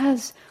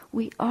because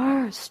we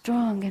are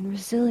strong and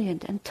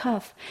resilient and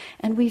tough,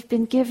 and we've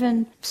been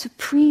given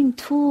supreme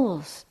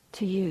tools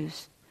to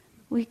use.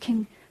 We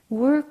can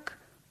work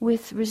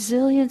with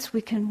resilience,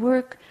 we can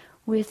work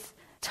with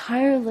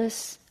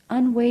tireless,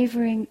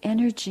 unwavering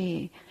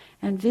energy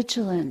and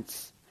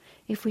vigilance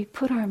if we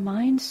put our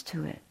minds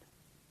to it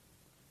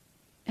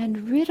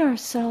and rid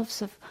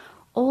ourselves of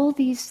all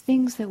these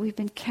things that we've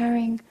been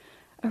carrying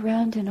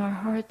around in our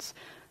hearts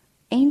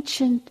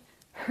ancient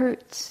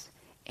hurts,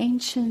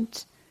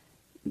 ancient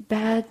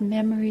bad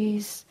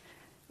memories,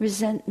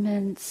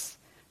 resentments,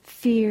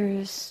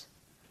 fears,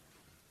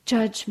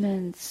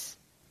 judgments,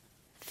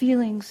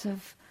 feelings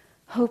of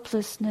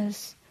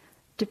hopelessness,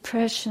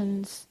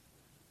 depressions,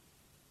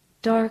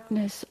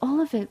 darkness, all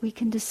of it, we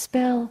can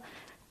dispel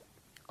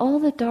all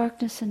the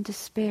darkness and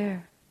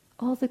despair,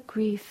 all the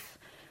grief,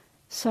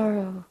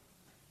 sorrow,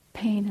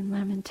 pain and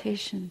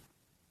lamentation.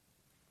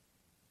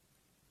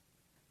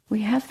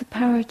 We have the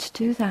power to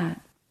do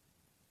that.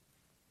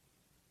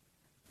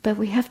 But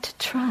we have to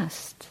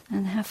trust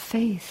and have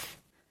faith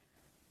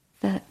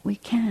that we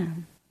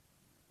can.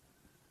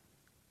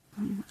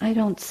 I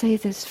don't say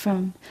this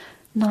from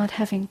not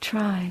having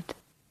tried.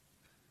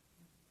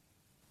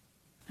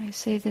 I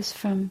say this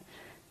from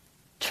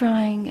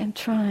trying and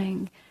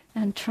trying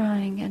and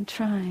trying and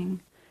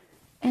trying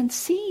and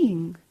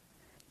seeing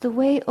the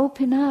way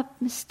open up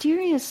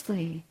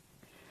mysteriously,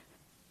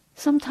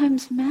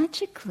 sometimes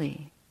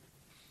magically.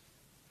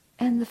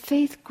 And the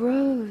faith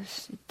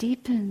grows, it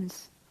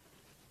deepens.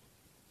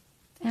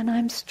 And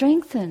I'm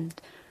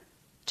strengthened,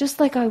 just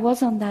like I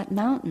was on that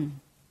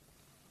mountain.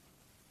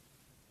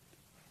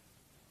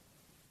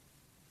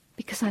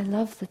 Because I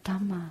love the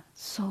Dhamma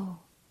so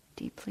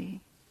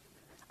deeply.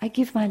 I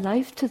give my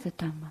life to the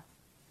Dhamma.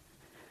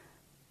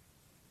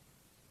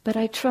 But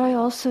I try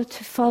also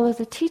to follow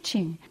the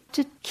teaching,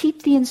 to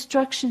keep the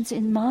instructions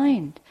in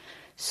mind.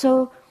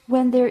 So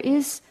when there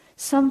is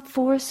some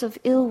force of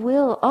ill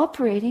will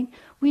operating,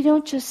 we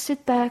don't just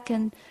sit back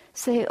and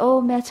say,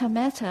 oh, metta,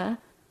 metta.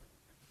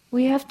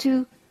 We have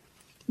to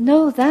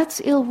know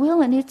that's ill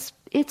will and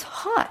it's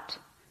hot.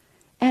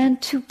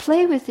 And to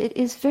play with it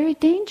is very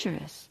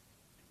dangerous.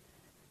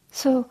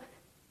 So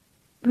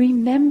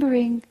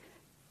remembering,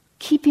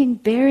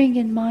 bearing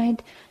in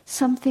mind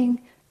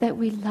something that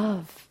we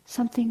love,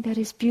 something that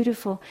is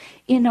beautiful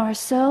in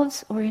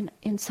ourselves or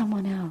in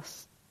someone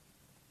else.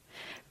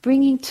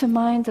 Bringing to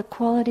mind the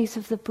qualities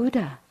of the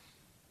Buddha,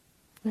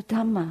 the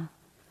Dhamma,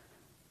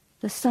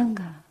 the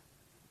Sangha,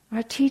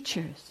 our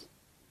teachers,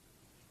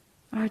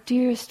 our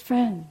dearest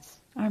friends,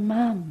 our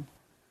mom,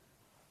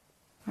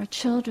 our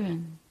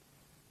children,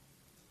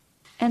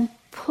 and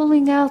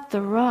pulling out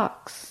the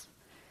rocks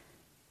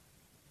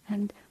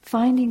and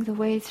finding the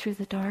way through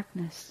the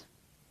darkness.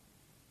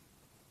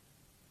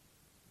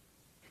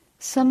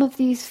 Some of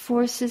these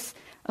forces,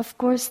 of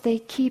course, they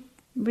keep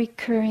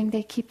recurring,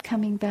 they keep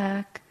coming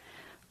back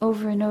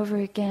over and over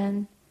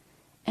again,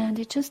 and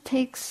it just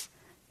takes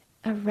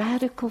a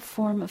radical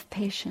form of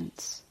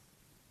patience.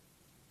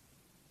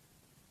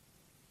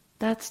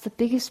 That's the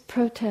biggest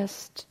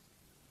protest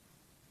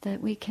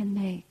that we can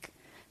make.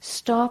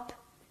 Stop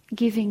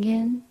giving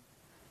in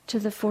to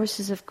the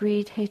forces of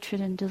greed,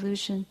 hatred, and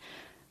delusion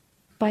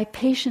by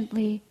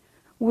patiently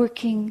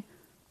working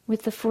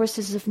with the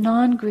forces of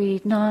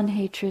non-greed,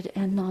 non-hatred,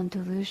 and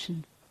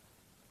non-delusion.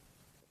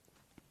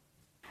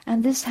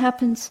 And this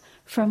happens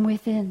from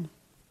within.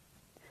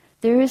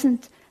 There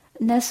isn't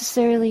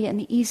necessarily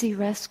an easy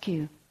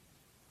rescue.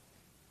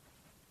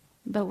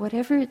 But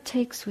whatever it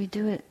takes, we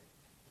do it.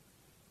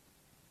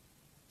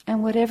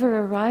 And whatever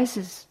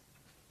arises,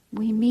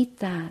 we meet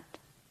that.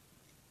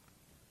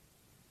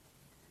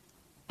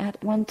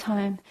 At one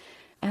time,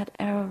 at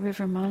Arrow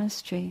River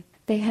Monastery,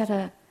 they had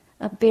a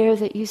bear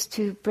that used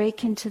to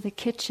break into the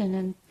kitchen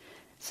and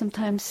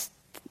sometimes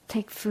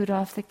take food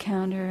off the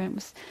counter. It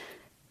was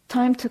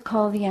time to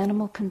call the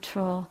animal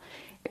control.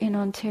 In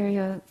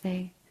Ontario,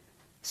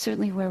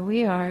 certainly where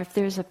we are, if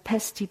there's a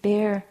pesky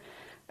bear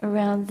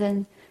around,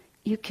 then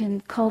you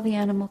can call the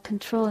animal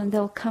control and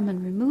they'll come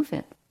and remove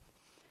it.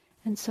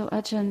 And so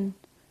Ajahn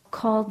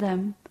called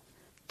them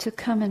to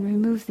come and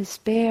remove this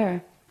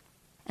bear.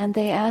 And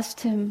they asked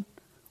him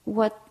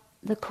what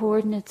the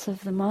coordinates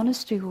of the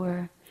monastery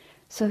were.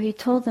 So he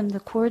told them the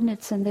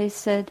coordinates and they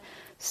said,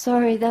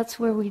 sorry, that's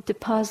where we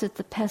deposit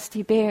the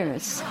pesky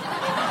bears.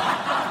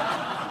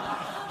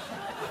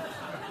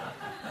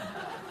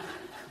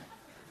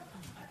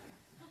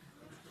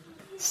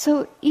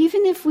 So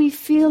even if we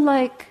feel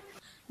like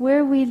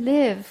where we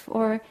live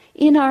or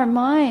in our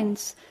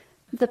minds,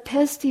 the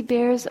pesky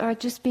bears are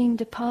just being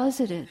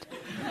deposited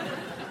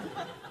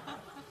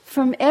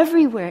from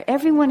everywhere.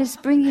 Everyone is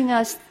bringing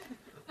us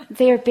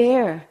their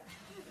bear.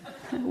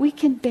 We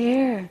can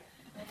bear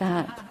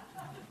that.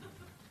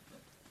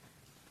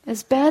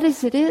 As bad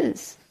as it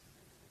is,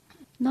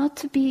 not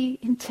to be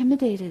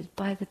intimidated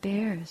by the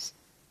bears.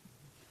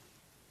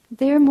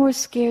 They're more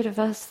scared of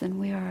us than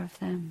we are of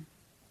them.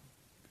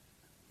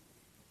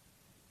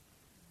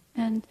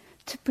 And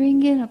to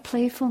bring in a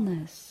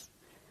playfulness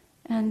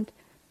and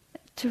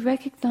to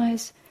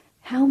recognize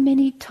how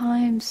many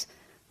times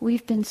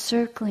we've been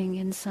circling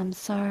in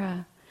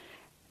samsara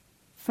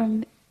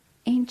from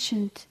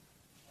ancient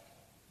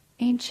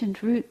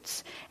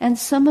roots. And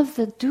some of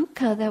the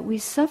dukkha that we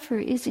suffer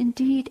is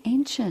indeed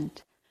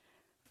ancient.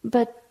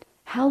 But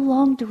how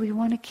long do we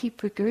want to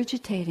keep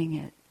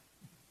regurgitating it?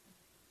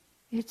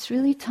 It's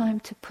really time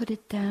to put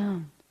it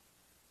down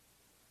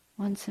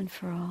once and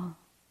for all.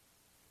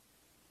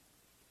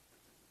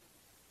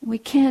 We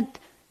can't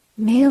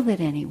mail it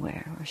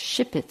anywhere or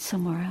ship it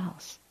somewhere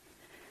else.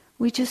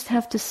 We just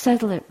have to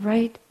settle it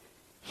right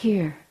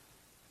here,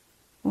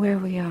 where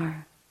we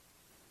are,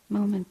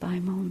 moment by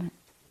moment.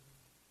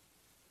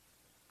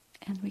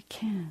 And we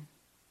can.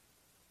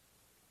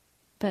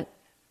 But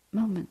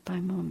moment by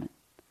moment.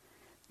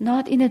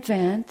 Not in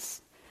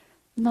advance,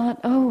 not,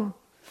 oh,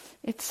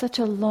 it's such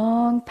a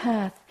long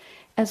path.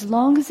 As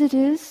long as it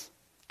is,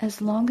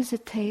 as long as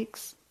it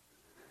takes,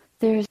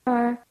 there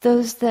are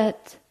those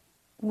that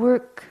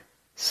work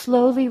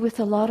slowly with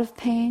a lot of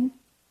pain,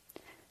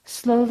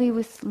 slowly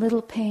with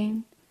little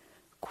pain,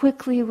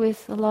 quickly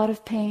with a lot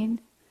of pain,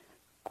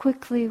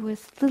 quickly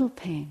with little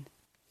pain.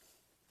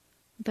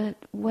 But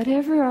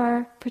whatever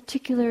our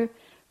particular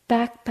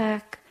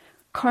backpack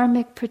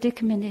karmic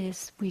predicament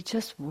is, we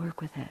just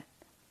work with it.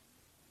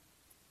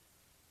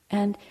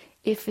 And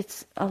if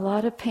it's a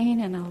lot of pain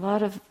and a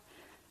lot of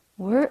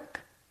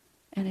work,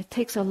 and it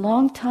takes a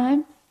long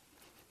time,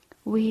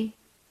 we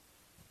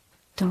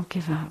don't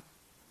give up.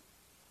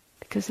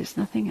 Because there's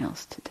nothing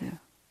else to do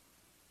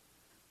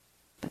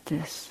but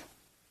this.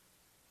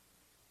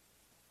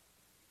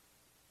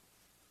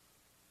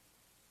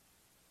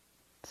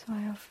 So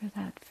I offer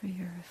that for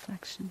your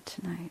reflection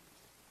tonight.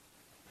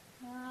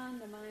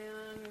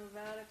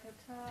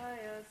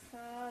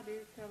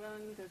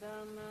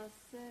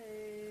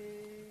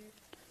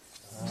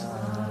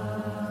 Sadhu